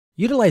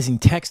Utilizing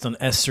text on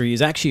S3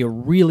 is actually a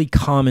really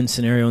common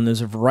scenario, and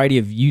there's a variety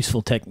of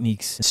useful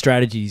techniques and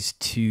strategies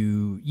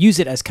to use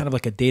it as kind of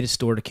like a data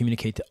store to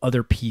communicate to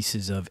other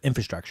pieces of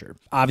infrastructure.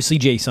 Obviously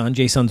JSON.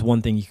 JSON's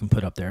one thing you can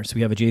put up there. So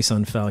we have a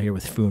JSON file here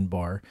with foo and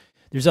bar.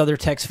 There's other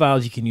text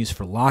files you can use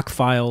for lock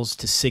files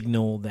to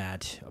signal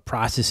that a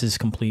process is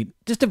complete.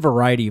 Just a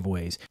variety of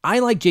ways. I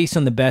like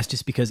JSON the best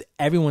just because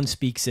everyone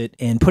speaks it,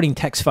 and putting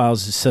text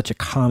files is such a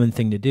common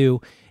thing to do.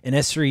 And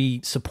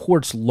S3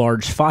 supports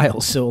large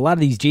files. So a lot of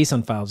these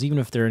JSON files, even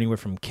if they're anywhere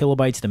from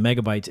kilobytes to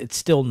megabytes, it's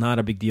still not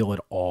a big deal at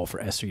all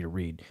for S3 to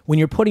read. When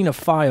you're putting a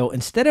file,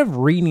 instead of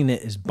reading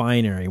it as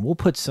binary, we'll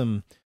put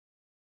some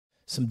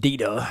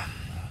data,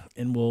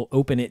 and we'll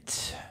open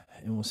it,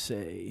 and we'll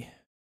say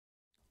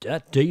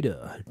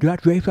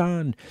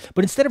 .data.json.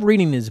 But instead of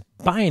reading as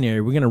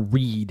binary, we're going to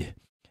read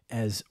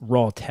as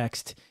raw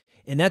text.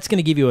 And that's going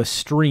to give you a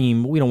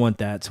stream. We don't want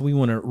that. So we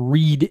want to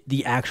read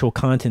the actual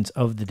contents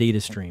of the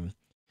data stream.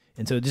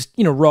 And so just,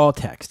 raw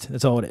text.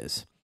 That's all it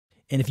is.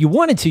 And if you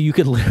wanted to, you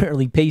could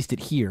literally paste it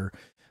here,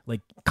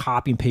 like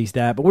copy and paste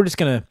that. But we're just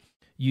going to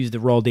use the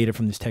raw data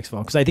from this text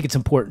file because I think it's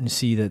important to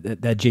see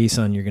that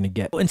JSON you're going to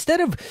get.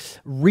 Instead of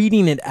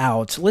reading it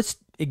out, let's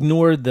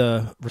ignore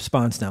the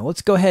response now.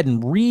 Let's go ahead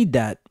and read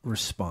that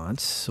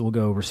response. So we'll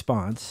go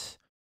response,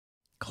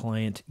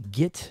 client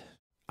get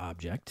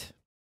object,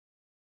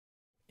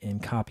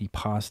 and copy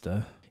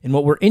pasta. And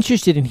what we're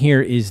interested in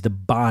here is the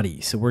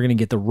body. So we're going to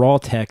get the raw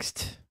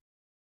text,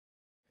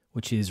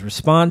 which is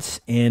response.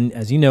 And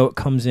as you know, it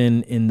comes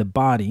in the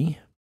body.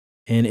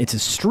 And it's a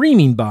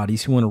streaming body,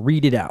 so we want to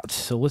read it out.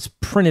 So let's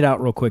print it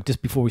out real quick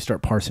just before we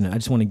start parsing it. I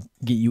just want to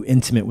get you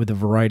intimate with a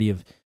variety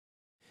of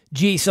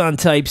JSON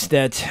types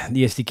that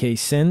the SDK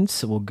sends.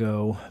 So we'll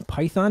go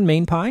Python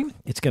main.py.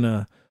 It's going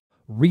to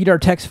read our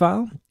text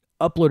file,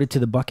 upload it to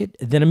the bucket,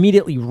 then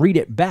immediately read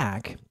it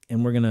back,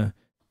 and we're going to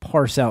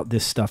parse out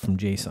this stuff from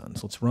JSON.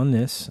 So let's run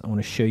this. I want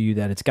to show you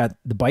that it's got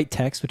the byte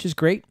text, which is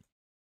great.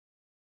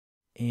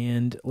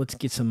 And let's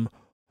get some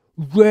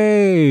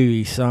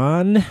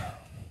JSON,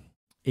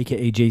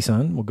 aka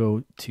JSON. We'll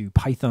go to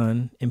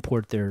Python,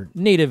 import their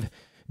native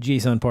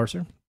JSON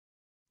parser.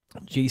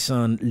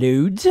 JSON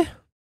loads.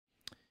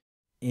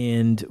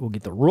 And we'll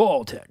get the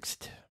raw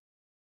text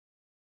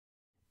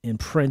and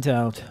print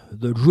out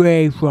the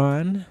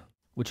JSON,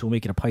 which will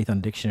make it a Python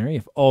dictionary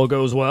if all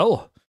goes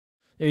well.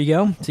 There you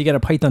go. So you got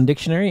a Python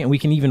dictionary, and we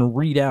can even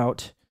read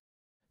out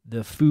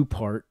the foo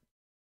part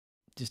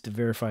just to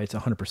verify it's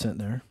 100%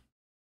 there.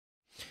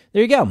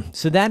 There you go.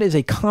 So that is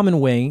a common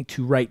way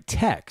to write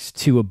text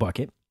to a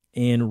bucket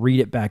and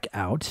read it back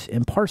out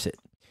and parse it.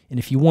 And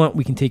if you want,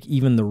 we can take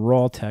even the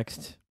raw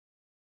text.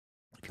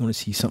 If you want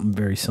to see something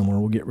very similar,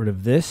 we'll get rid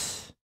of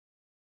this.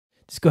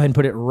 Just go ahead and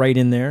put it right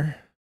in there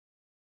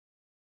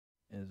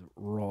as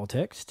raw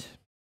text.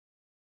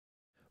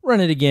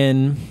 Run it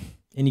again,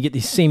 and you get the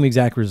same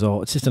exact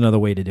result. It's just another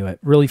way to do it.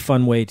 Really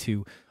fun way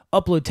to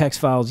upload text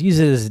files, use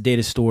it as a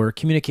data store,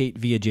 communicate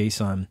via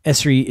JSON.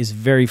 S3 is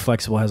very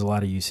flexible, has a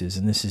lot of uses,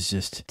 and this is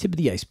just tip of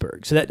the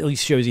iceberg. So that at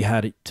least shows you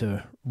how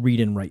to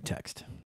read and write text.